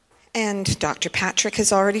And Dr. Patrick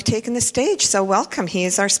has already taken the stage, so welcome. He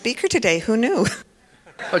is our speaker today. Who knew?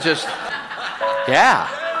 Yeah.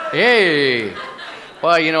 Hey.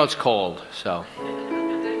 Well, it's cold, so.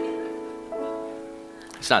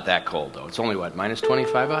 It's not that cold, though. It's only, minus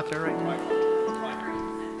 25 out there right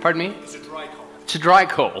now? Pardon me? It's a dry cold. It's a dry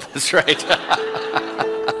cold, that's right.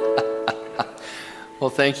 Well,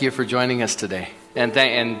 thank you for joining us today.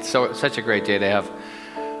 And so such a great day to have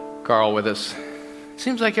Carl with us.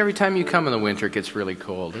 Seems like every time you come in the winter, it gets really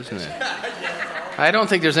cold, isn't it? I don't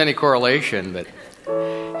think there's any correlation, but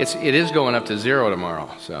it is going up to 0 tomorrow.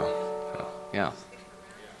 So yeah,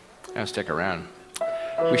 I'll stick around.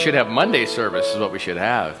 We should have Monday service, is what we should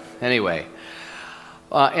have. Anyway,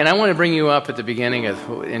 and I want to bring you up at the beginning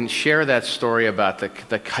and share that story about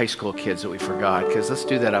the high school kids that we forgot, because let's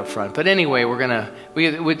do that up front. But anyway,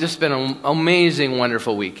 we've just been an amazing,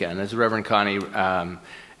 wonderful weekend, as Reverend Connie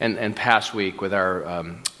and past week with our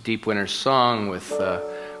Deep Winter Song with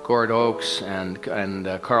Gord Oakes and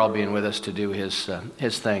Carl being with us to do his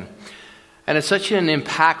thing. And it's such an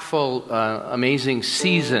impactful, amazing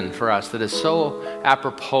season for us that is so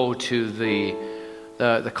apropos to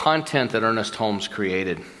the content that Ernest Holmes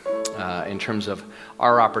created in terms of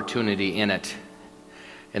our opportunity in it,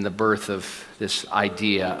 in the birth of this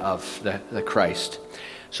idea of the Christ.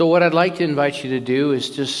 So what I'd like to invite you to do is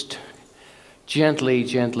just gently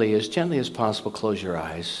as possible, close your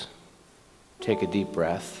eyes. Take a deep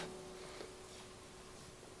breath.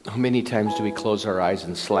 How many times do we close our eyes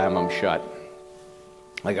and slam them shut?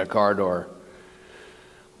 Like a car door.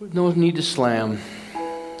 No need to slam.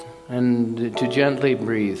 And to gently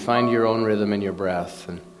breathe. Find your own rhythm in your breath.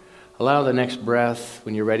 And allow the next breath,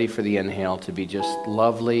 when you're ready for the inhale, to be just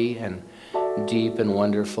lovely and deep and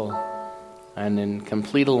wonderful. And in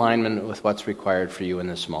complete alignment with what's required for you in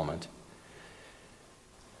this moment.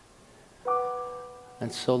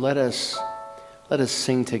 And so let us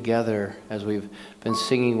sing together as we've been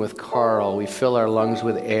singing with Carl. We fill our lungs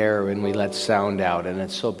with air and we let sound out, and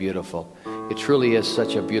it's so beautiful. It truly is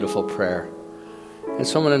such a beautiful prayer. And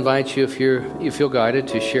so I'm going to invite you, if you feel guided,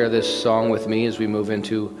 to share this song with me as we move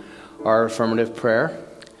into our affirmative prayer.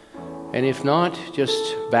 And if not,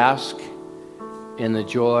 just bask in the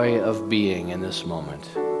joy of being in this moment.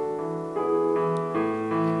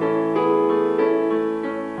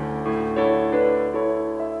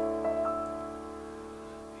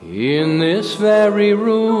 In this very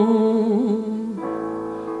room,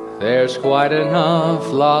 there's quite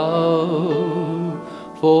enough love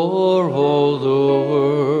for all the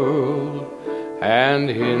world. And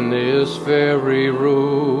in this very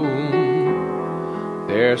room,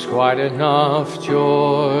 there's quite enough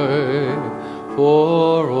joy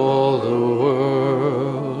for all the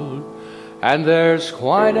world. And there's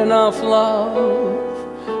quite enough love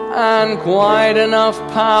and quite enough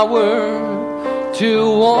power to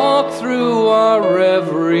walk through our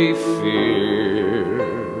every fear.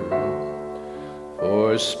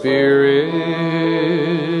 For Spirit,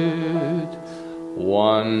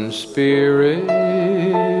 one Spirit,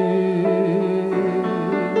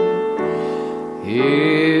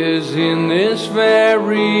 is in this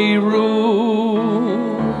very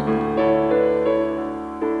room,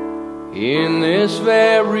 in this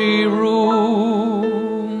very room.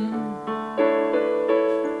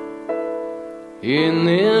 In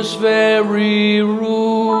this very room.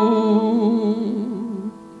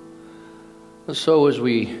 So as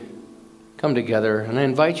we come together, and I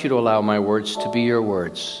invite you to allow my words to be your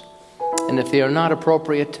words. And if they are not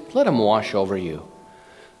appropriate, let them wash over you.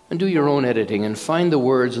 And do your own editing and find the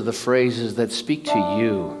words of the phrases that speak to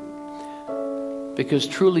you. Because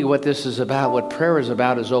truly what this is about, what prayer is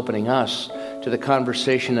about, is opening us to the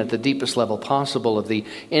conversation at the deepest level possible of the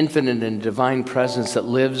infinite and divine presence that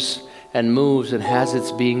lives and moves and has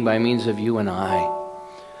its being by means of you and I.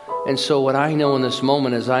 And so what I know in this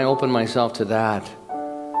moment as I open myself to that,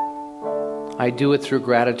 I do it through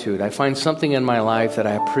gratitude. I find something in my life that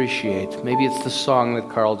I appreciate. Maybe it's the song that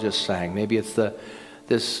Carl just sang. Maybe it's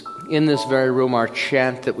in this very room, our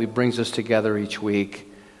chant that brings us together each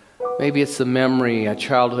week. Maybe it's the memory, a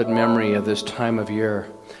childhood memory of this time of year.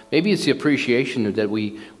 Maybe it's the appreciation that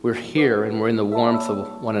we're here and we're in the warmth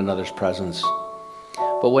of one another's presence.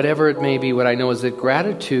 But whatever it may be, what I know is that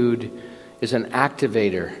gratitude is an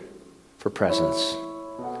activator for presence.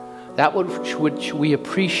 That which we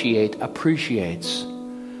appreciate appreciates.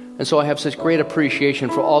 And so I have such great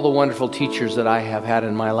appreciation for all the wonderful teachers that I have had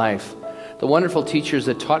in my life. The wonderful teachers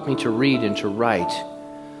that taught me to read and to write.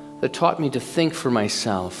 That taught me to think for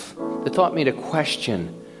myself. That taught me to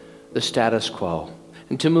question the status quo.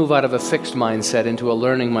 And to move out of a fixed mindset into a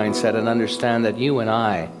learning mindset and understand that you and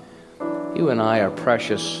I are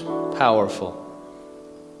precious powerful,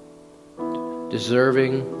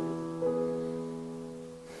 deserving,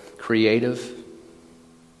 creative,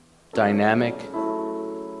 dynamic.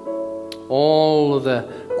 All of the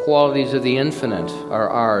qualities of the infinite are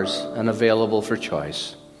ours and available for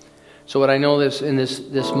choice. So what I know is in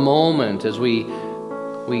this moment, as we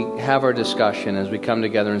have our discussion, as we come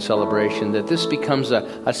together in celebration, that this becomes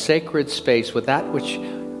a sacred space with that which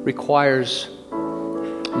requires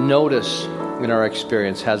notice in our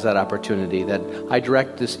experience has that opportunity, that I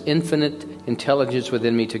direct this infinite intelligence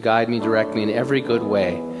within me to guide me, direct me in every good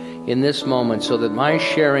way in this moment, so that my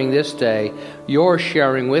sharing this day, your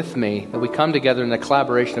sharing with me, that we come together in the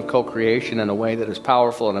collaboration of co-creation in a way that is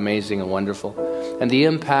powerful and amazing and wonderful. And the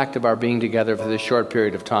impact of our being together for this short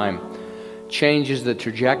period of time changes the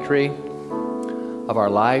trajectory of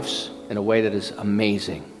our lives in a way that is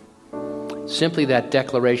amazing. Simply that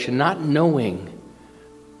declaration, not knowing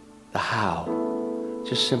the how,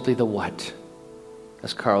 just simply the what,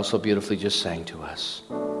 as Carl so beautifully just sang to us.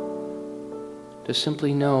 To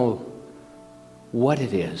simply know what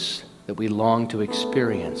it is that we long to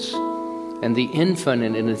experience. And the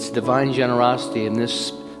infinite in its divine generosity in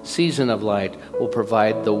this season of light will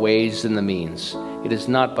provide the ways and the means. It is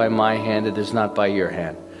not by my hand, it is not by your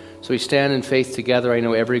hand. So we stand in faith together. I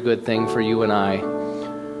know every good thing for you and I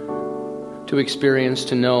to experience,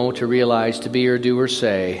 to know, to realize, to be or do or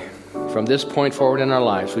say. From this point forward in our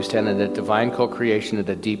lives, we stand in that divine co-creation at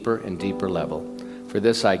a deeper and deeper level. For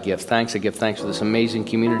this I give thanks. I give thanks for this amazing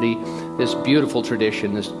community, this beautiful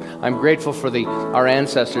tradition. I'm grateful for our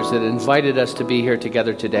ancestors that invited us to be here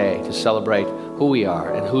together today to celebrate who we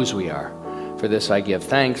are and whose we are. For this I give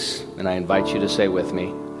thanks, and I invite you to say with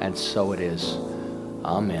me, and so it is.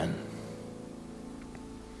 Amen.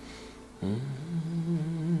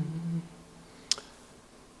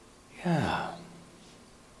 Yeah.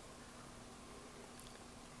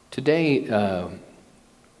 Today,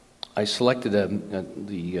 I selected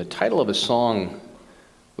the title of a song,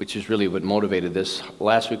 which is really what motivated this.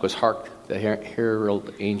 Last week was Hark the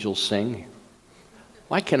Herald Angels Sing.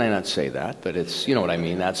 Why can I not say that? But it's, you know what I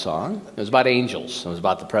mean, that song. It was about angels. It was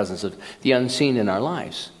about the presence of the unseen in our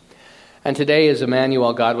lives. And today is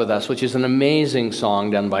Emmanuel, God with Us, which is an amazing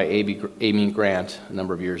song done by Amy Grant a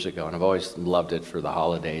number of years ago. And I've always loved it for the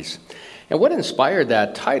holidays. And what inspired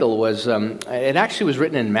that title was, it actually was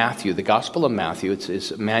written in Matthew, the Gospel of Matthew.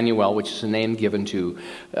 It's Emmanuel, which is a name given to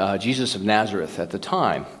Jesus of Nazareth at the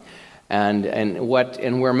time. And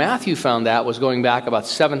where Matthew found that was going back about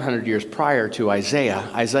 700 years prior to Isaiah.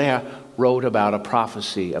 Isaiah wrote about a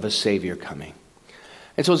prophecy of a Savior coming.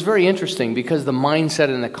 And so it's very interesting because the mindset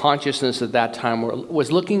and the consciousness at that time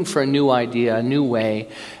was looking for a new idea, a new way.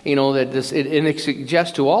 You know, that it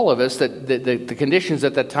suggests to all of us that the conditions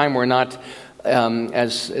at that time were not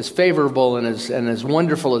as favorable and as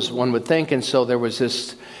wonderful as one would think. And so there was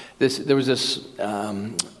this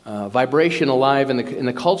vibration alive in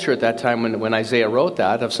the culture at that time when Isaiah wrote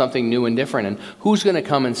that of something new and different. And who's going to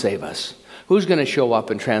come and save us? Who's going to show up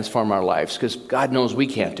and transform our lives? Because God knows we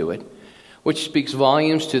can't do it. Which speaks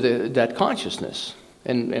volumes to that consciousness.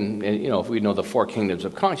 And you know, if we know the four kingdoms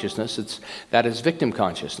of consciousness, that is victim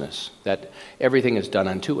consciousness, that everything is done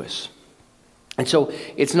unto us. And so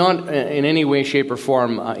it's not in any way, shape, or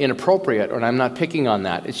form inappropriate, or I'm not picking on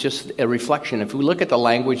that. It's just a reflection. If we look at the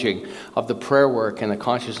languaging of the prayer work and the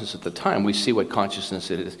consciousness at the time, we see what consciousness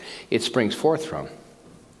it springs forth from.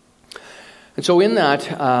 And so in that,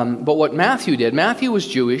 but what Matthew did, Matthew was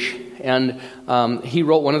Jewish, and he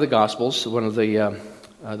wrote one of the Gospels, one of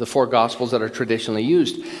the four Gospels that are traditionally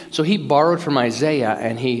used. So he borrowed from Isaiah,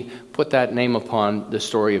 and he put that name upon the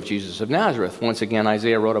story of Jesus of Nazareth. Once again,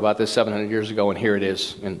 Isaiah wrote about this 700 years ago, and here it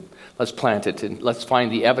is. And let's plant it, and let's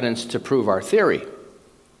find the evidence to prove our theory.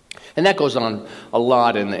 And that goes on a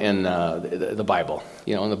lot in the Bible.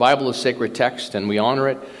 You know, and the Bible is sacred text, and we honor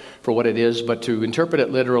it for what it is, but to interpret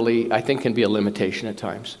it literally, I think, can be a limitation at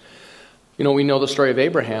times. You know, we know the story of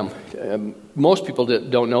Abraham. Most people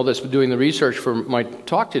don't know this, but doing the research for my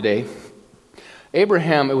talk today,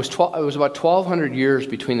 Abraham, it was about 1,200 years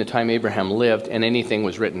between the time Abraham lived and anything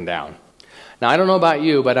was written down. Now, I don't know about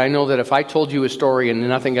you, but I know that if I told you a story and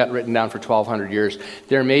nothing got written down for 1,200 years,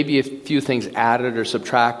 there may be a few things added or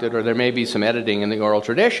subtracted, or there may be some editing in the oral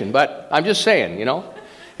tradition. But I'm just saying, you know,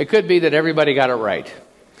 it could be that everybody got it right.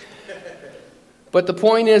 But the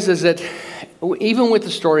point is that even with the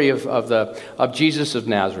story of Jesus of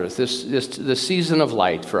Nazareth, this season of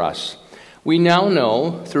light for us, we now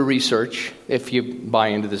know through research, if you buy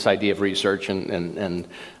into this idea of research and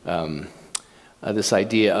this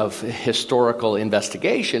idea of historical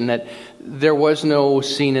investigation, that there was no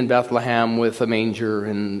scene in Bethlehem with a manger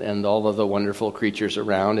and all of the wonderful creatures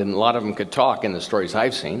around, and a lot of them could talk in the stories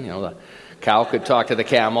I've seen. The cow could talk to the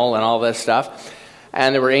camel and all this stuff.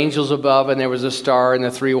 And there were angels above, and there was a star, and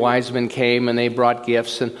the 3 wise men came, and they brought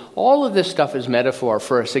gifts. And all of this stuff is metaphor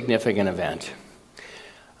for a significant event.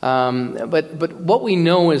 But what we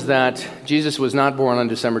know is that Jesus was not born on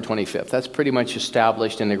December 25th. That's pretty much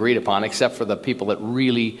established and agreed upon, except for the people that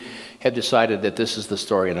really have decided that this is the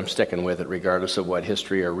story, and I'm sticking with it regardless of what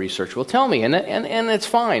history or research will tell me. And it's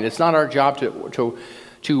fine. It's not our job to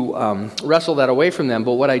wrestle that away from them.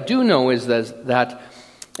 But what I do know is that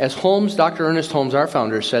as Holmes, Dr. Ernest Holmes, our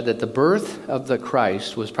founder, said, that the birth of the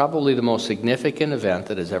Christ was probably the most significant event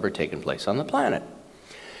that has ever taken place on the planet.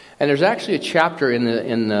 And there's actually a chapter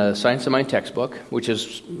in the Science of Mind textbook, which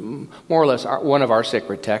is more or less one of our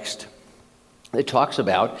sacred texts, that talks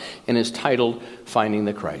about and is titled Finding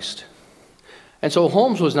the Christ. And so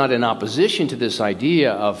Holmes was not in opposition to this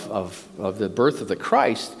idea of the birth of the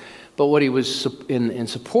Christ, but what he was in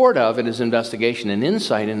support of in his investigation and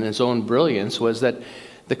insight in his own brilliance was that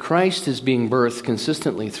the Christ is being birthed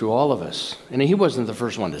consistently through all of us. And he wasn't the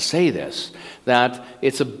first one to say this, that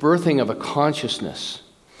it's a birthing of a consciousness.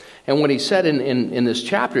 And what he said in this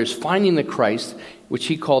chapter is finding the Christ, which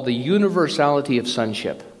he called the universality of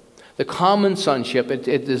sonship. The common sonship, it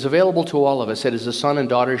is available to all of us. It is the son and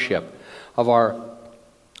daughtership of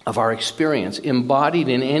our experience, embodied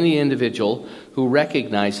in any individual who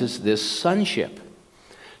recognizes this sonship.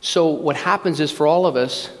 So what happens is, for all of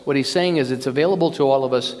us, what he's saying is it's available to all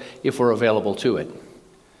of us if we're available to it.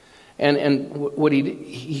 And what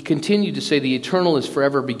he continued to say, the eternal is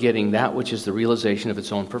forever begetting that which is the realization of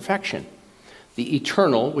its own perfection. The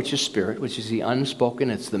eternal, which is spirit, which is the unspoken,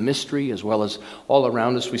 it's the mystery, as well as all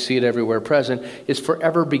around us, we see it everywhere present, is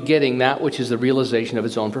forever begetting that which is the realization of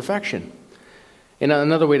its own perfection. And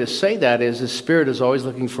another way to say that is the spirit is always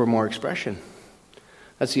looking for more expression.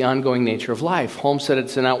 That's the ongoing nature of life. Holmes said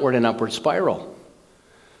it's an outward and upward spiral.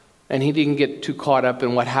 And he didn't get too caught up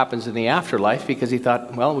in what happens in the afterlife, because he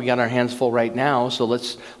thought, well, we got our hands full right now, so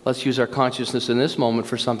let's use our consciousness in this moment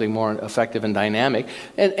for something more effective and dynamic.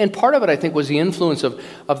 And part of it, I think, was the influence of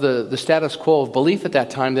the status quo of belief at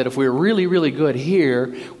that time, that if we were really, really good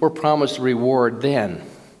here, we're promised a reward then.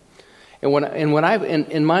 And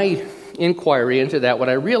in my inquiry into that, what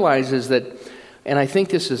I realize is that, and I think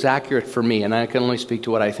this is accurate for me, and I can only speak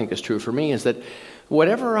to what I think is true for me, is that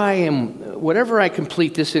whatever I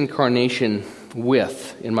complete this incarnation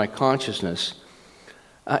with in my consciousness,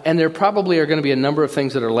 and there probably are going to be a number of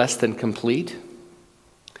things that are less than complete,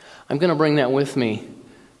 I'm going to bring that with me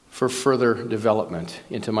for further development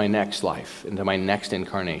into my next life, into my next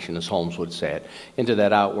incarnation, as Holmes would say it, into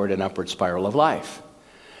that outward and upward spiral of life.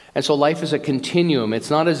 And so life is a continuum. It's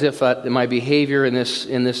not as if my behavior in this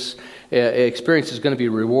experience is going to be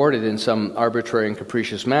rewarded in some arbitrary and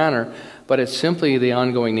capricious manner, but it's simply the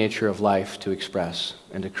ongoing nature of life to express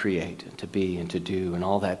and to create and to be and to do and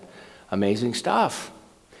all that amazing stuff.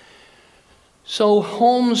 So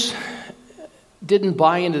Holmes didn't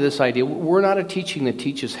buy into this idea. We're not a teaching that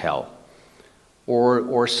teaches hell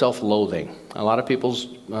or self-loathing. A lot of people's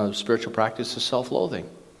spiritual practice is self-loathing.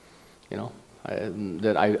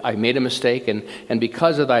 That I made a mistake, and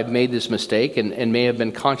because of that I've made this mistake, and may have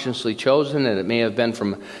been consciously chosen, and it may have been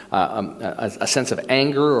from a sense of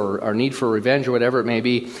anger or need for revenge or whatever it may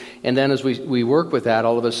be. And then as we work with that,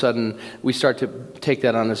 all of a sudden we start to take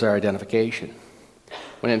that on as our identification.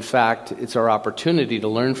 When in fact it's our opportunity to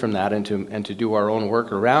learn from that and to do our own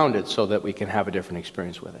work around it so that we can have a different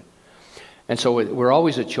experience with it. And so we're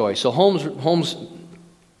always a choice. So Holmes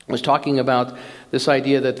was talking about this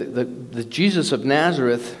idea that the Jesus of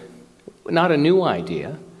Nazareth, not a new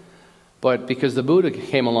idea, but because the Buddha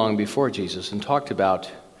came along before Jesus and talked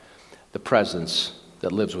about the presence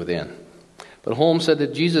that lives within. But Holmes said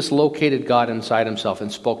that Jesus located God inside himself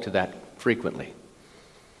and spoke to that frequently.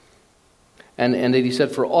 And that he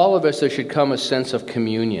said for all of us there should come a sense of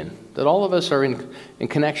communion, that all of us are in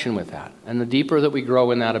connection with that. And the deeper that we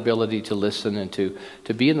grow in that ability to listen and to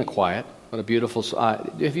be in the quiet. What a beautiful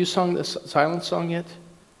song. Have you sung the silence song yet?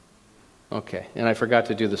 Okay. And I forgot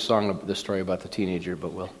to do the story about the teenager,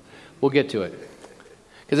 but we'll get to it.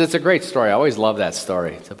 Because it's a great story. I always love that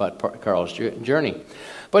story. It's about Carl's journey.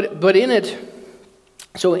 But in it,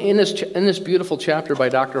 so in this beautiful chapter by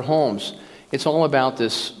Dr. Holmes, it's all about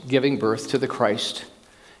this giving birth to the Christ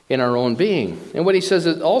in our own being. And what he says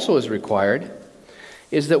that also is required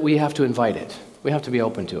is that we have to invite it. We have to be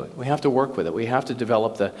open to it. We have to work with it. We have to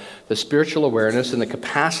develop the spiritual awareness and the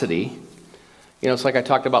capacity You know, it's like I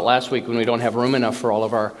talked about last week when we don't have room enough for all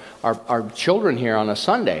of our children here on a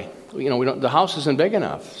Sunday. You know, the house isn't big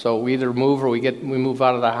enough. So we either move or we move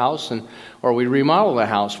out of the house or we remodel the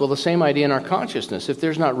house. Well, the same idea in our consciousness. If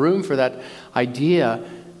there's not room for that idea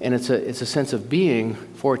and it's a sense of being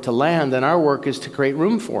for it to land, then our work is to create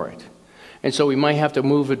room for it. And so we might have to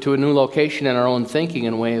move it to a new location in our own thinking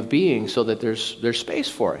and way of being so that there's space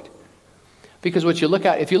for it. Because if you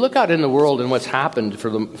look out in the world and what's happened for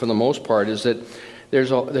the most part is that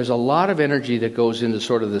there's a lot of energy that goes into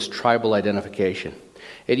sort of this tribal identification.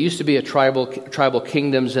 It used to be a tribal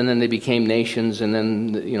kingdoms, and then they became nations, and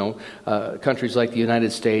then countries like the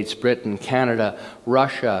United States, Britain, Canada,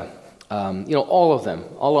 Russia, all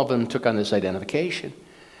of them took on this identification.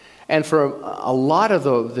 And for a lot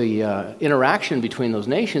of the interaction between those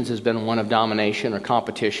nations has been one of domination or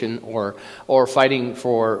competition or fighting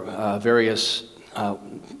for various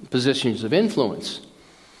positions of influence.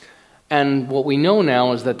 And what we know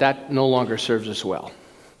now is that no longer serves us well.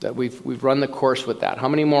 That we've run the course with that. How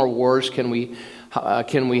many more wars can we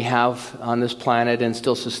have on this planet and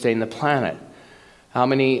still sustain the planet? How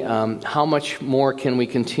much more can we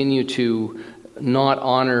continue to not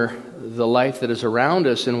honor the life that is around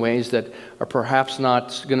us in ways that are perhaps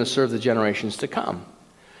not going to serve the generations to come?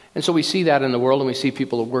 And so we see that in the world, and we see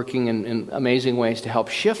people working in amazing ways to help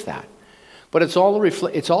shift that. But it's all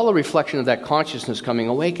a reflection of that consciousness coming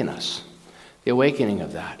awaken us, the awakening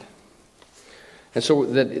of that. And so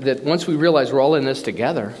that once we realize we're all in this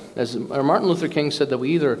together, as Martin Luther King said, that we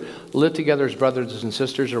either live together as brothers and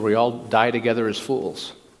sisters or we all die together as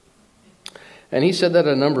fools. And he said that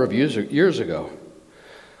a number of years ago.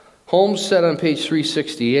 Holmes said on page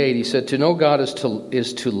 368, he said, "To know God is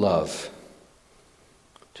to love."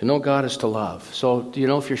 To know God is to love. So do you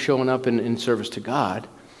know if you're showing up in service to God,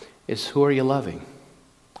 it's who are you loving?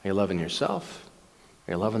 Are you loving yourself?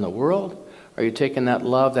 Are you loving the world? Are you taking that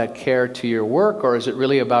love, that care to your work, or is it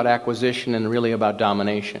really about acquisition and really about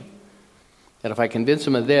domination? That if I convince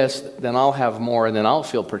them of this, then I'll have more and then I'll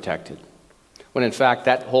feel protected. When in fact,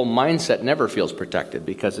 that whole mindset never feels protected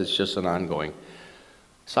because it's just an ongoing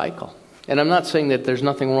cycle. And I'm not saying that there's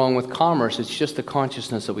nothing wrong with commerce, it's just the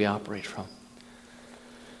consciousness that we operate from.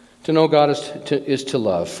 To know God is to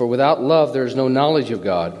love. For without love, there is no knowledge of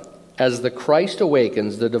God. As the Christ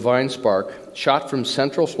awakens, the divine spark, shot from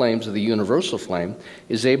central flames of the universal flame,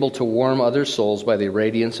 is able to warm other souls by the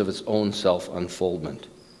radiance of its own self-unfoldment.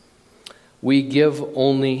 We give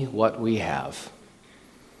only what we have.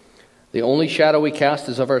 The only shadow we cast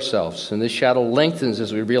is of ourselves, and this shadow lengthens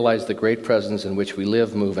as we realize the great presence in which we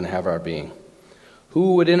live, move, and have our being.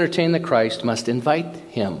 Who would entertain the Christ must invite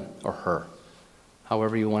him or her,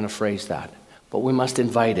 however you want to phrase that. But we must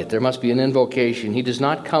invite it. There must be an invocation. He does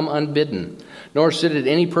not come unbidden, nor sit at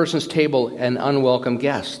any person's table an unwelcome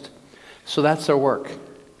guest. So that's our work.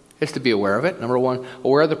 It's to be aware of it. Number one,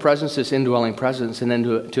 aware of the presence, this indwelling presence, and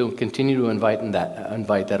then to continue to invite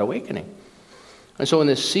that awakening. And so in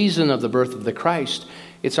this season of the birth of the Christ,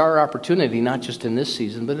 it's our opportunity, not just in this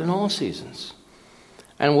season, but in all seasons.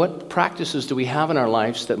 And what practices do we have in our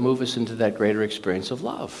lives that move us into that greater experience of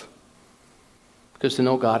love? Because to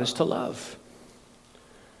know God is to love.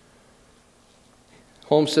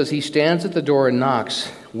 Holmes says, he stands at the door and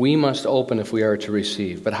knocks. We must open if we are to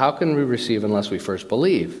receive. But how can we receive unless we first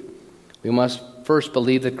believe? We must first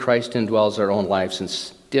believe that Christ indwells our own lives and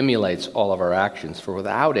stimulates all of our actions. For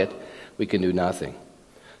without it, we can do nothing.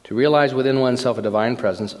 To realize within oneself a divine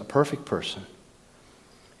presence, a perfect person,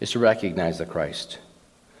 is to recognize the Christ.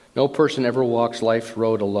 No person ever walks life's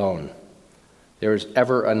road alone. There is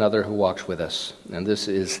ever another who walks with us. And this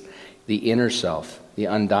is the inner self, the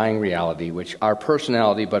undying reality, which our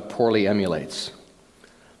personality but poorly emulates.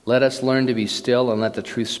 Let us learn to be still and let the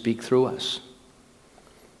truth speak through us.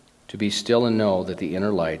 To be still and know that the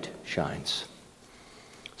inner light shines.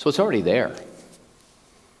 So it's already there.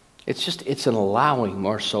 It's an allowing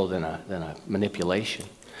more so than a manipulation.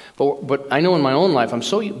 But I know in my own life, I'm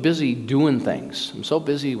so busy doing things. I'm so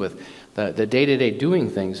busy with the day-to-day doing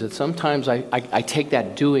things that sometimes I take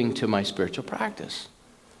that doing to my spiritual practice.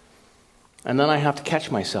 And then I have to catch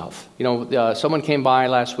myself. Someone came by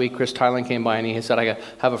last week, Chris Tylen came by, and he said, I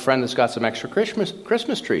have a friend that's got some extra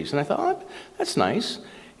Christmas trees. And I thought, oh, that's nice.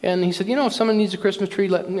 And he said, if someone needs a Christmas tree,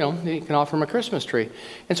 you can offer them a Christmas tree.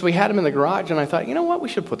 And so we had them in the garage, and I thought, you know what, we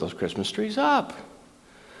should put those Christmas trees up.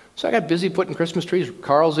 So I got busy putting Christmas trees.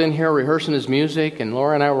 Carl's in here rehearsing his music, and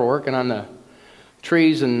Laura and I were working on the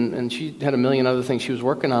trees, and she had a million other things she was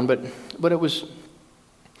working on. But it was,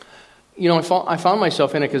 I found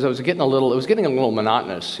myself in it because it was getting a little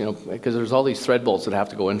monotonous, because there's all these thread bolts that have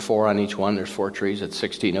to go in 4 on each one. There's 4 trees, it's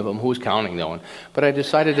 16 of them. Who's counting that one? But I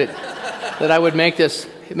decided that that I would make this,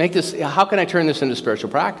 how can I turn this into spiritual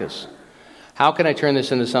practice? How can I turn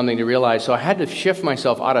this into something to realize? So I had to shift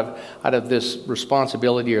myself out of this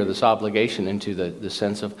responsibility or this obligation into the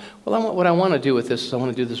sense of, well, what I want to do with this is I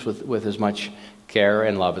want to do this with as much care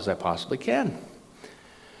and love as I possibly can.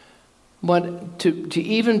 But to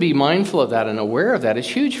even be mindful of that and aware of that is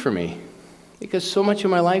huge for me, because so much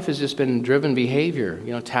of my life has just been driven behavior,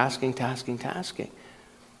 tasking.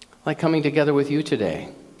 Like coming together with you today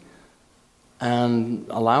and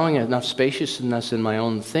allowing enough spaciousness in my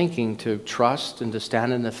own thinking to trust and to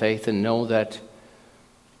stand in the faith and know that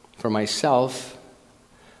for myself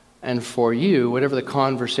and for you, whatever the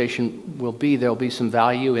conversation will be, there'll be some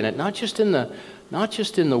value in it, not just in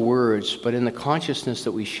the words, but in the consciousness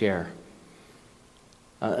that we share.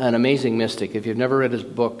 An amazing mystic. If you've never read his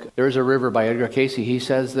book, There Is a River by Edgar Cayce, he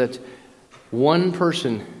says that one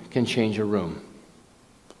person can change a room.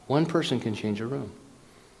 One person can change a room.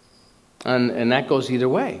 And that goes either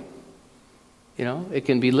way. It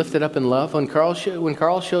can be lifted up in love. When Carl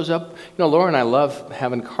shows up, Laura and I love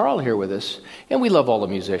having Carl here with us. And we love all the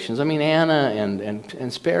musicians. I mean, Anna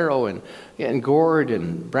and Sparrow and Gord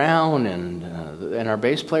and Brown and our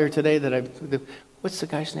bass player today what's the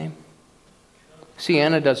guy's name? See,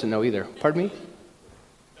 Anna doesn't know either. Pardon me?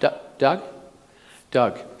 Doug?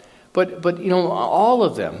 Doug. But all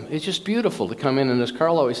of them, it's just beautiful to come in, and as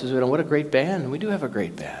Carl always says, what a great band. And we do have a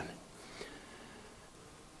great band.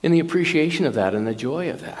 In the appreciation of that and the joy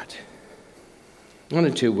of that. I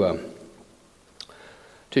wanted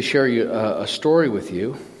to share a story with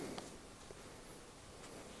you.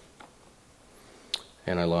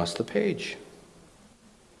 And I lost the page.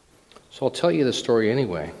 So I'll tell you the story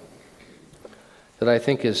anyway, that I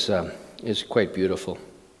think is quite beautiful.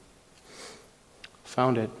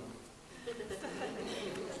 Found it.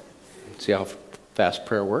 See how fast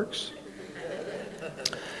prayer works?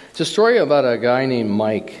 It's a story about a guy named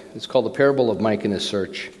Mike. It's called The Parable of Mike and His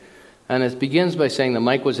Search. And it begins by saying that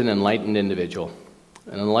Mike was an enlightened individual,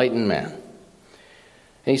 an enlightened man. And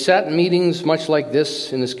he sat in meetings much like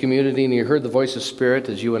this in this community, and he heard the voice of Spirit,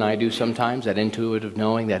 as you and I do sometimes, that intuitive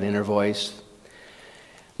knowing, that inner voice.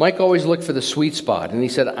 Mike always looked for the sweet spot, and he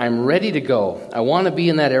said, I'm ready to go. I want to be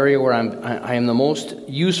in that area where I am the most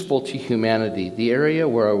useful to humanity, the area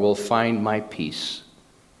where I will find my peace.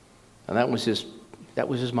 And that was his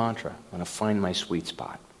mantra. I want to find my sweet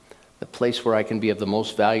spot, the place where I can be of the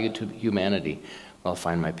most value to humanity, where I'll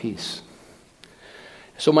find my peace.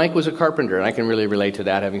 So Mike was a carpenter, and I can really relate to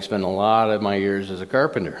that, having spent a lot of my years as a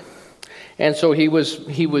carpenter. And so he was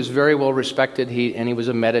very well respected, and he was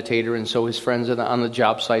a meditator, and so his friends on the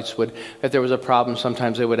job sites would, if there was a problem,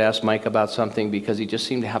 sometimes they would ask Mike about something, because he just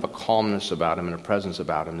seemed to have a calmness about him and a presence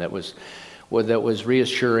about him that was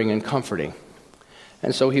reassuring and comforting.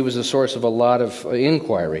 And so he was a source of a lot of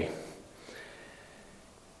inquiry.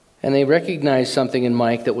 And they recognized something in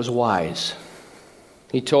Mike that was wise.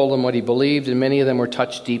 He told them what he believed, and many of them were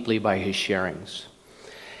touched deeply by his sharings.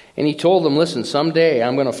 And he told them, listen, someday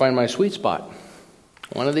I'm going to find my sweet spot.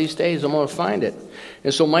 One of these days I'm going to find it.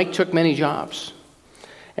 And so Mike took many jobs.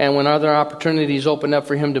 And when other opportunities opened up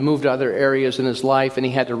for him to move to other areas in his life and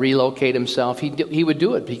he had to relocate himself, he would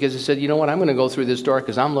do it, because he said, you know what, I'm going to go through this door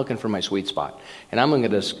because I'm looking for my sweet spot. And I'm going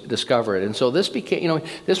to discover it. And so this became,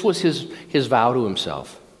 this was his vow to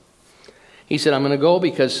himself. He said, I'm going to go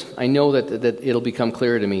because I know that it'll become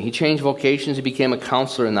clear to me. He changed vocations. He became a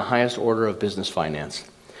counselor in the highest order of business finance.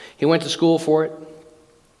 He went to school for it,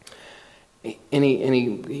 and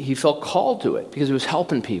he felt called to it because he was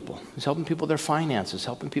helping people. He was helping people with their finances,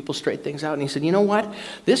 helping people straighten things out. And he said, you know what?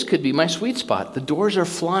 This could be my sweet spot. The doors are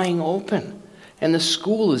flying open, and the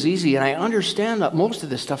school is easy, and I understand most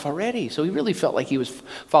of this stuff already. So he really felt like he was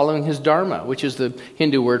following his dharma, which is the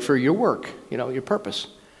Hindu word for your work, your purpose.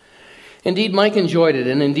 Indeed, Mike enjoyed it,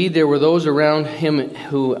 and indeed there were those around him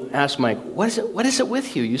who asked Mike, what is it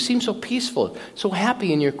with you? You seem so peaceful, so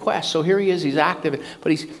happy in your quest. So here he is, he's active,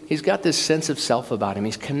 but he's got this sense of self about him.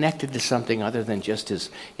 He's connected to something other than just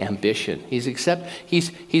his ambition.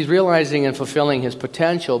 He's realizing and fulfilling his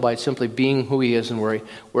potential by simply being who he is and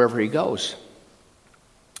wherever he goes.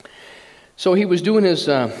 So he was doing his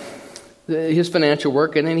financial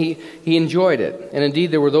work, and then he enjoyed it. And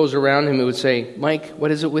indeed, there were those around him who would say, Mike, what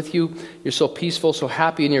is it with you? You're so peaceful, so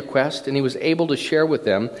happy in your quest. And he was able to share with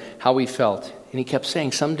them how he felt. And he kept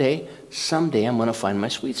saying, someday I'm going to find my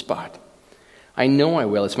sweet spot. I know I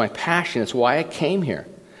will. It's my passion. It's why I came here.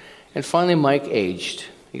 And finally, Mike aged.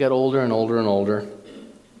 He got older and older and older.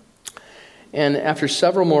 And after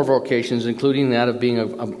several more vocations, including that of being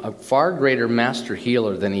a far greater master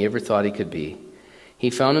healer than he ever thought he could be, he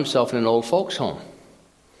found himself in an old folks' home.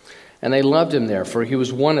 And they loved him there, for he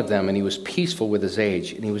was one of them, and he was peaceful with his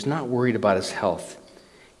age, and he was not worried about his health,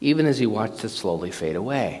 even as he watched it slowly fade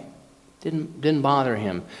away. Didn't bother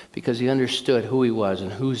him, because he understood who he was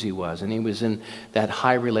and whose he was, and he was in that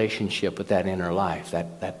high relationship with that inner life,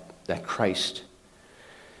 that Christ.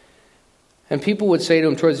 And people would say to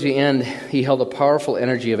him towards the end, he held a powerful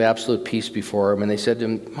energy of absolute peace before him, and they said to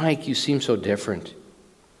him, "Mike, you seem so different."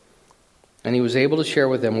 And he was able to share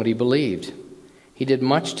with them what he believed. He did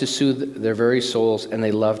much to soothe their very souls, and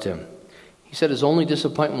they loved him. He said his only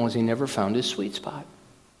disappointment was he never found his sweet spot.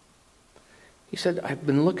 He said, "I've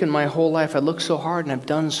been looking my whole life. I looked so hard, and I've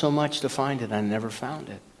done so much to find it, and I never found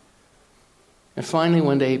it." And finally,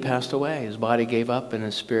 one day he passed away. His body gave up, and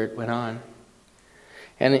his spirit went on.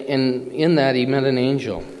 And in that, he met an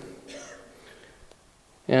angel.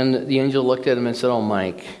 And the angel looked at him and said, "Oh,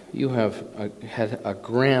 Mike, you have had a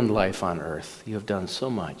grand life on earth. You have done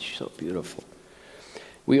so much, so beautiful.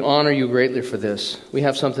 We honor you greatly for this. We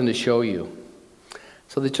have something to show you."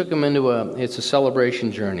 So they took him into it's a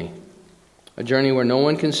celebration journey. A journey where no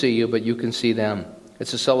one can see you, but you can see them.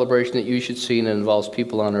 It's a celebration that you should see, and it involves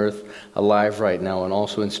people on earth alive right now and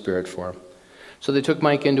also in spirit form. So they took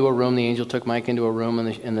Mike into a room. The angel took Mike into a room,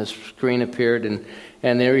 and the screen appeared,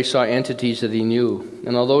 and there he saw entities that he knew.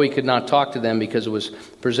 And although he could not talk to them because it was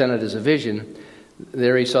presented as a vision,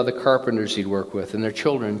 there he saw the carpenters he'd worked with and their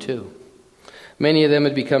children too. Many of them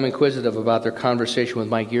had become inquisitive about their conversation with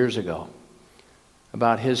Mike years ago,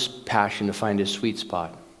 about his passion to find his sweet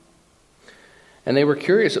spot. And they were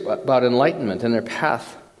curious about enlightenment and their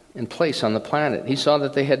path and place on the planet. He saw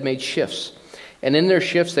that they had made shifts, and in their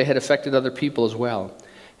shifts they had affected other people as well.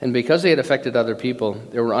 And because they had affected other people,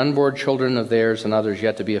 there were unborn children of theirs and others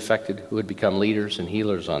yet to be affected who would become leaders and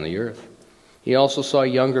healers on the earth. He also saw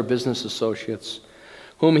younger business associates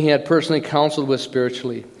whom he had personally counseled with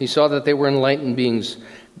spiritually. He saw that they were enlightened beings,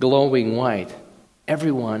 glowing white.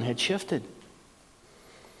 Everyone had shifted.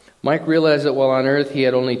 Mike realized that while on earth he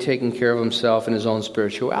had only taken care of himself and his own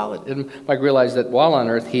spirituality. And Mike realized that while on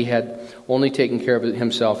earth he had only taken care of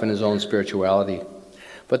himself and his own spirituality.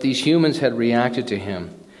 But these humans had reacted to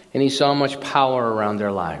him, and he saw much power around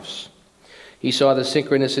their lives. He saw the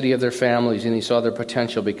synchronicity of their families, and he saw their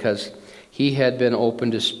potential because he had been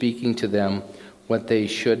open to speaking to them what they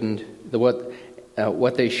showed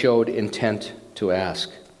intent to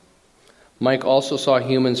ask. Mike also saw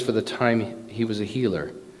humans for the time he was a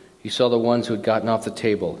healer. He saw the ones who had gotten off the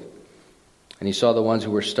table, and he saw the ones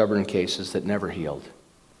who were stubborn cases that never healed.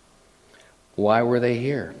 Why were they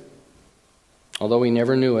here? Although he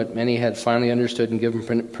never knew it, many had finally understood and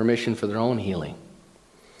given permission for their own healing.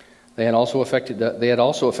 They had also affected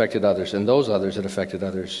others, and those others had affected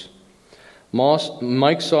others.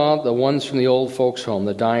 Mike saw the ones from the old folks' home,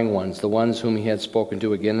 the dying ones, the ones whom he had spoken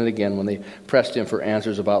to again and again when they pressed him for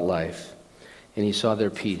answers about life. And he saw their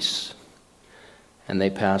peace, and they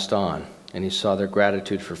passed on. And he saw their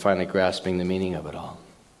gratitude for finally grasping the meaning of it all.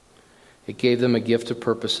 It gave them a gift of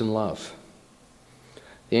purpose and love.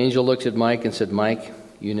 The angel looked at Mike and said, "Mike,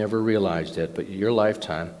 you never realized it, but in your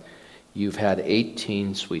lifetime, you've had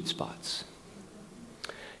 18 sweet spots.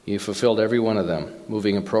 You fulfilled every one of them,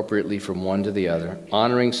 moving appropriately from one to the other,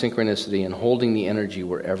 honoring synchronicity and holding the energy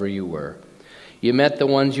wherever you were. You met the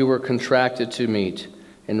ones you were contracted to meet,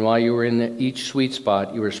 and while you were in each sweet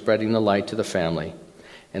spot, you were spreading the light to the family.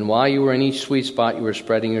 And while you were in each sweet spot, you were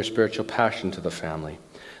spreading your spiritual passion to the family.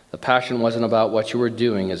 The passion wasn't about what you were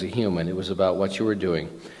doing as a human. It was about what you were doing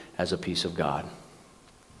as a piece of God."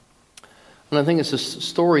 And I think it's a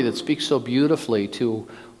story that speaks so beautifully to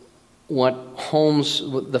what homes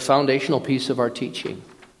the foundational piece of our teaching,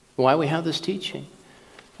 why we have this teaching.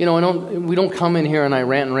 You know, we don't come in here and I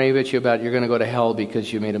rant and rave at you about you're going to go to hell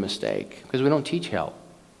because you made a mistake, because we don't teach hell.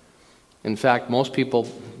 In fact, most people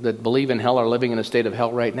that believe in hell are living in a state of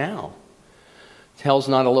hell right now. Hell's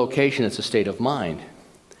not a location, it's a state of mind.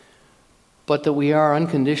 But that we are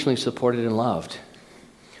unconditionally supported and loved.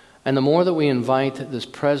 And the more that we invite this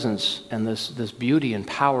presence and this beauty and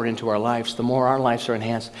power into our lives, the more our lives are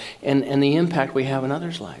enhanced and the impact we have in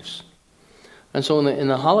others' lives. And so in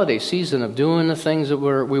the holiday season of doing the things that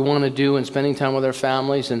we want to do and spending time with our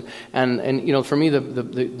families and you know, for me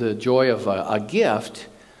the joy of a gift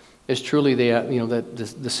is truly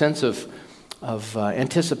the sense of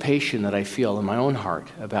anticipation that I feel in my own heart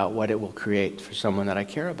about what it will create for someone that I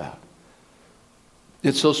care about.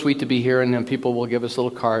 It's so sweet to be here, and then people will give us little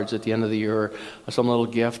cards at the end of the year, or some little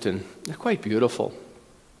gift, and they're quite beautiful,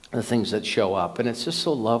 the things that show up. And it's just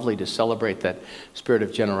so lovely to celebrate that spirit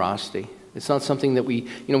of generosity. It's not something that we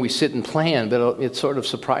sit and plan, but it sort of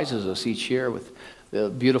surprises us each year with the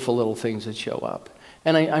beautiful little things that show up.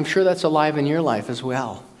 And I'm sure that's alive in your life as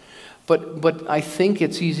well. But I think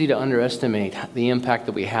it's easy to underestimate the impact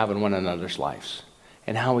that we have in one another's lives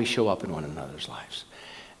and how we show up in one another's lives.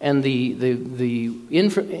 And the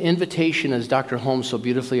invitation, as Dr. Holmes so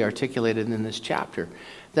beautifully articulated in this chapter,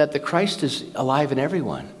 that the Christ is alive in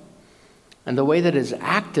everyone. And the way that it's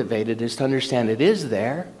activated is to understand it is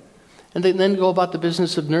there, and then go about the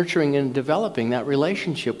business of nurturing and developing that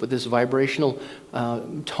relationship with this vibrational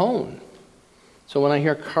tone. So when I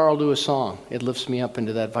hear Carl do a song, it lifts me up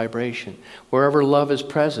into that vibration. Wherever love is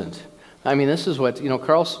present. I mean, this is what,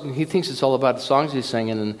 Carl, he thinks it's all about the songs he's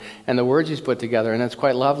singing and the words he's put together, and it's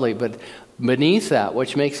quite lovely. But beneath that,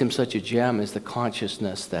 which makes him such a gem, is the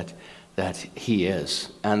consciousness that he is,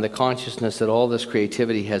 and the consciousness that all this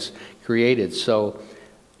creativity has created. So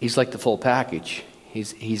he's like the full package.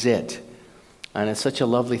 He's it. And it's such a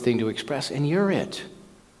lovely thing to express. And you're it.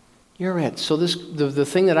 You're it. So the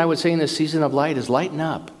thing that I would say in this season of light is lighten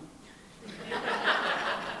up.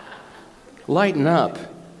 Lighten up.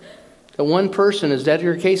 The one person, as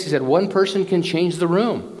Edgar Casey said, one person can change the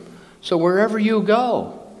room. So wherever you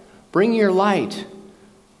go, bring your light.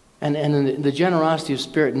 And in the generosity of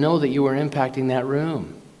spirit, know that you are impacting that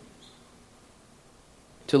room.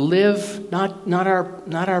 To live not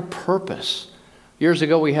our purpose. Years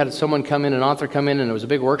ago, we had someone come in, an author come in, and it was a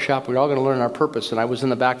big workshop. We were all going to learn our purpose, and I was in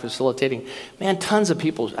the back facilitating. Man, tons of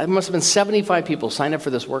people. It must have been 75 people signed up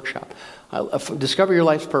for this workshop. Discover your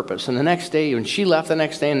life's purpose. And the next day, when she left the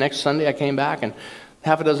next day, and next Sunday I came back, and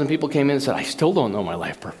half a dozen people came in and said, I still don't know my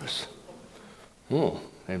life purpose. Oh,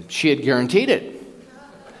 and she had guaranteed it.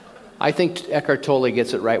 I think Eckhart Tolle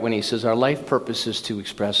gets it right when he says our life purpose is to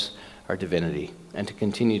express our divinity and to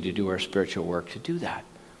continue to do our spiritual work to do that.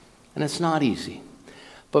 And it's not easy,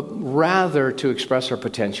 but rather to express our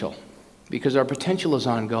potential, because our potential is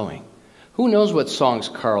ongoing. Who knows what songs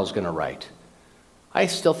Carl's going to write? I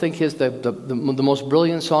still think the most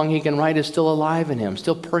brilliant song he can write is still alive in him,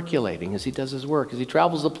 still percolating as he does his work, as he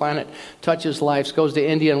travels the planet, touches lives, goes to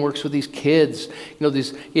India and works with these kids.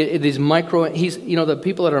 These micro. The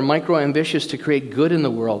people that are micro ambitious to create good in the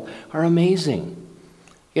world are amazing.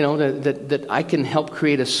 That I can help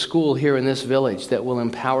create a school here in this village that will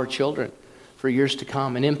empower children for years to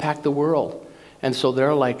come and impact the world, and so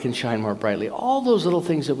their light can shine more brightly. All those little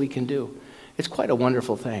things that we can do, it's quite a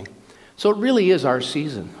wonderful thing. So it really is our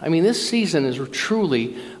season. I mean, this season is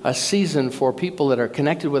truly a season for people that are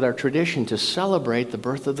connected with our tradition to celebrate the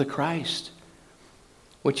birth of the Christ,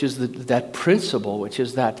 which is that principle, which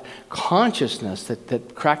is that consciousness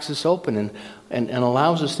that cracks us open and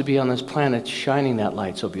allows us to be on this planet shining that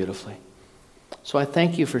light so beautifully. So I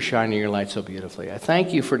thank you for shining your light so beautifully. I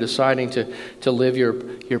thank you for deciding to live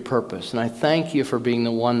your purpose. And I thank you for being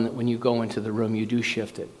the one that when you go into the room, you do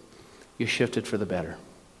shift it. You shift it for the better.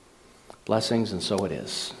 Blessings, and so it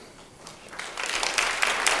is.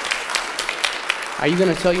 Are you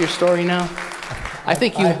going to tell your story now?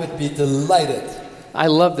 I would be delighted. I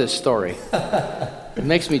love this story. It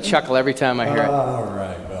makes me chuckle every time I hear it. All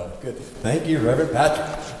right, well, good. Thank you, Reverend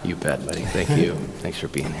Patrick. You bet, buddy. Thank you. Thanks for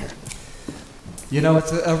being here.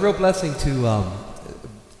 It's a real blessing to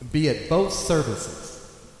be at both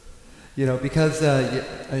services. Because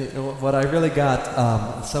what I really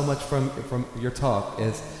got so much from your talk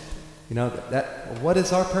is, that what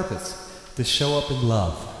is our purpose? To show up in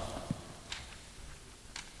love.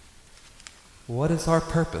 What is our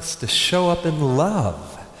purpose? To show up in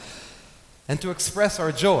love and to express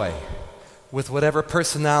our joy with whatever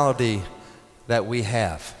personality that we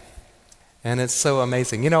have. And it's so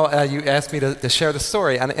amazing. You asked me to share the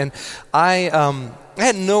story, and I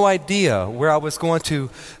had no idea where I was going to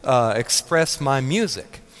express my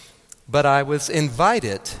music, but I was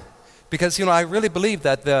invited because, I really believe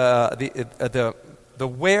that the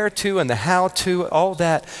where to and the how to, all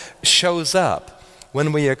that shows up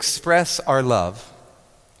when we express our love,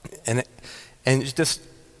 and just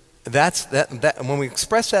that's that when we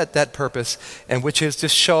express that purpose, and which is to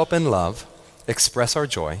show up in love, express our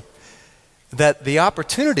joy. That the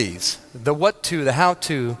opportunities, the what to, the how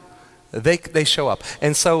to, they show up.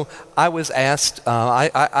 And so I was asked.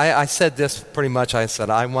 I said this pretty much. I said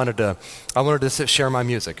I wanted to share my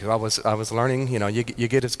music. I was learning. You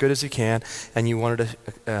get as good as you can, and you wanted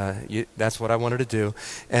to. That's what I wanted to do.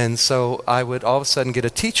 And so I would all of a sudden get a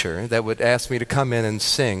teacher that would ask me to come in and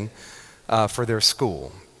sing for their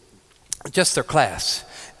school, just their class.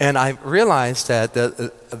 And I realized that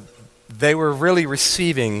they were really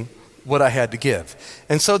receiving what I had to give.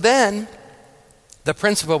 And so then the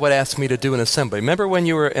principal would ask me to do an assembly. Remember when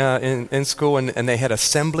you were in school and they had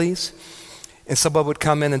assemblies? And someone would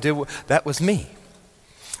come in and do, that was me.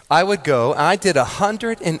 I would go, and I did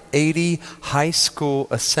 180 high school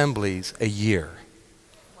assemblies a year.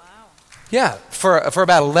 Wow. Yeah, for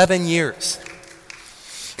about 11 years.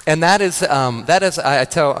 And that is I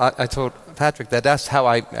told Patrick that's how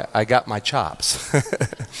I got my chops.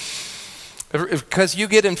 Because you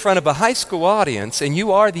get in front of a high school audience and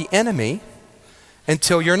you are the enemy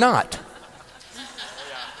until you're not.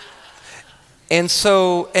 And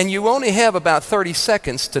you only have about 30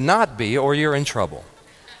 seconds to not be, or you're in trouble.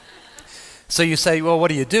 So you say, well, what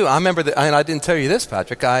do you do? I remember, and I didn't tell you this,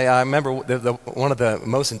 Patrick. I remember one of the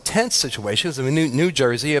most intense situations in New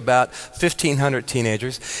Jersey, about 1,500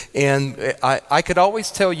 teenagers, and I could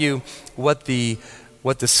always tell you what the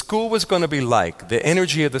school was going to be like, the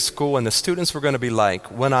energy of the school and the students were going to be like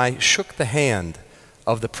when I shook the hand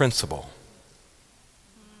of the principal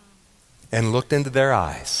and looked into their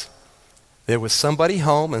eyes. There was somebody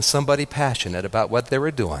home and somebody passionate about what they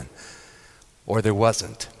were doing, or there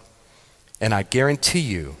wasn't. And I guarantee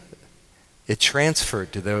you, it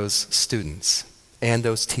transferred to those students and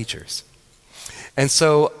those teachers. And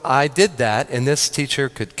so I did that, and this teacher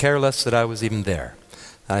could care less that I was even there.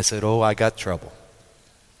 And I said, I got trouble.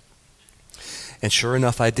 And sure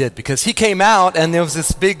enough, I did, because he came out, and there was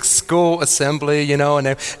this big school assembly,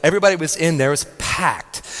 and everybody was in there. It was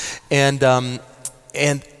packed. And I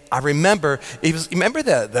remember, remember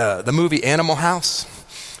the movie Animal House?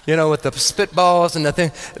 With the spitballs and the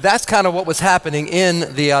thing. That's kind of what was happening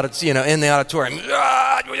in the auditorium.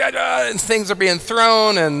 And things are being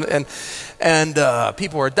thrown, and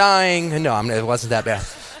people are dying. No, it wasn't that bad.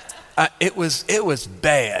 It was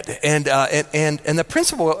bad, and the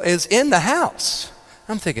principal is in the house.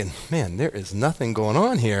 I'm thinking, man, there is nothing going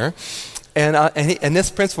on here, and this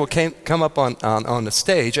principal come up on the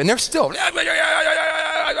stage, and they're still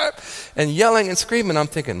and yelling and screaming. I'm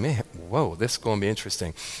thinking, man, whoa, this is going to be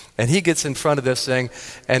interesting. And he gets in front of this thing,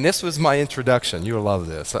 and this was my introduction. You'll love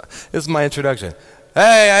this. This is my introduction.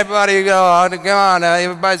 Hey, everybody, come on,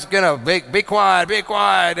 everybody's gonna be quiet, be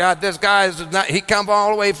quiet. This he come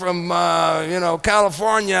all the way from,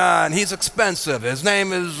 California, and he's expensive. His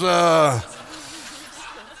name is,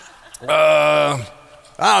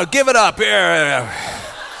 give it up here.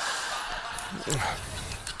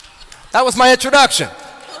 That was my introduction.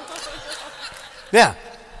 Yeah.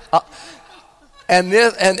 And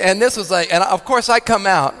this was like, and of course I come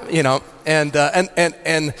out, and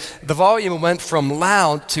the volume went from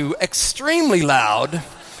loud to extremely loud.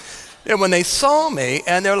 And when they saw me,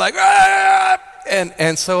 and they're like, ah!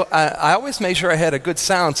 and so I always made sure I had a good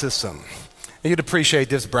sound system. You'd appreciate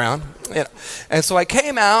this, Brown. And so I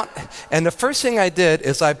came out, and the first thing I did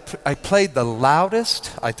is I played the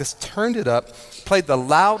loudest. I just turned it up, played the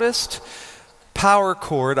loudest power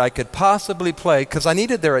chord I could possibly play, because I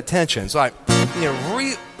needed their attention. So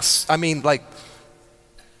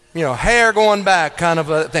hair going back kind of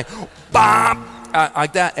a thing,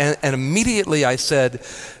 like that. And immediately I said,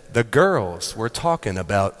 the girls were talking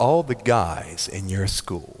about all the guys in your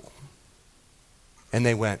school. And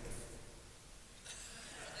they went,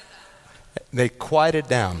 they quieted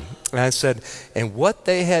down. And I said, and what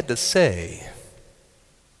they had to say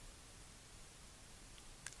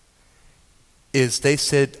is they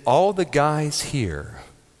said, all the guys here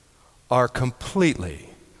are completely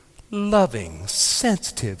loving,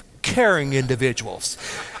 sensitive, caring individuals.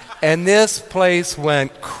 And this place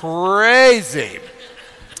went crazy.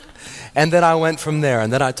 And then I went from there,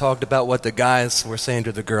 and then I talked about what the guys were saying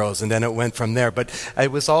to the girls, and then it went from there. But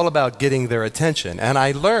it was all about getting their attention. And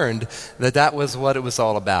I learned that was what it was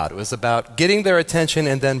all about. It was about getting their attention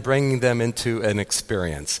and then bringing them into an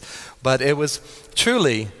experience. But it was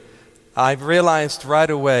truly, I realized right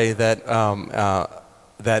away that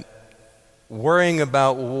that worrying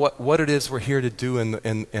about what it is we're here to do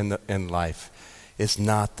in life is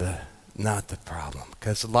not the problem,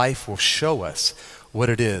 because life will show us what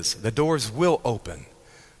it is. The doors will open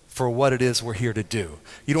for what it is we're here to do.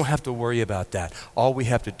 You don't have to worry about that. All we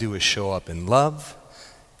have to do is show up in love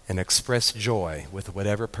and express joy with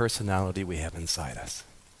whatever personality we have inside us.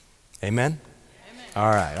 Amen? Amen.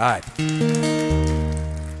 All right.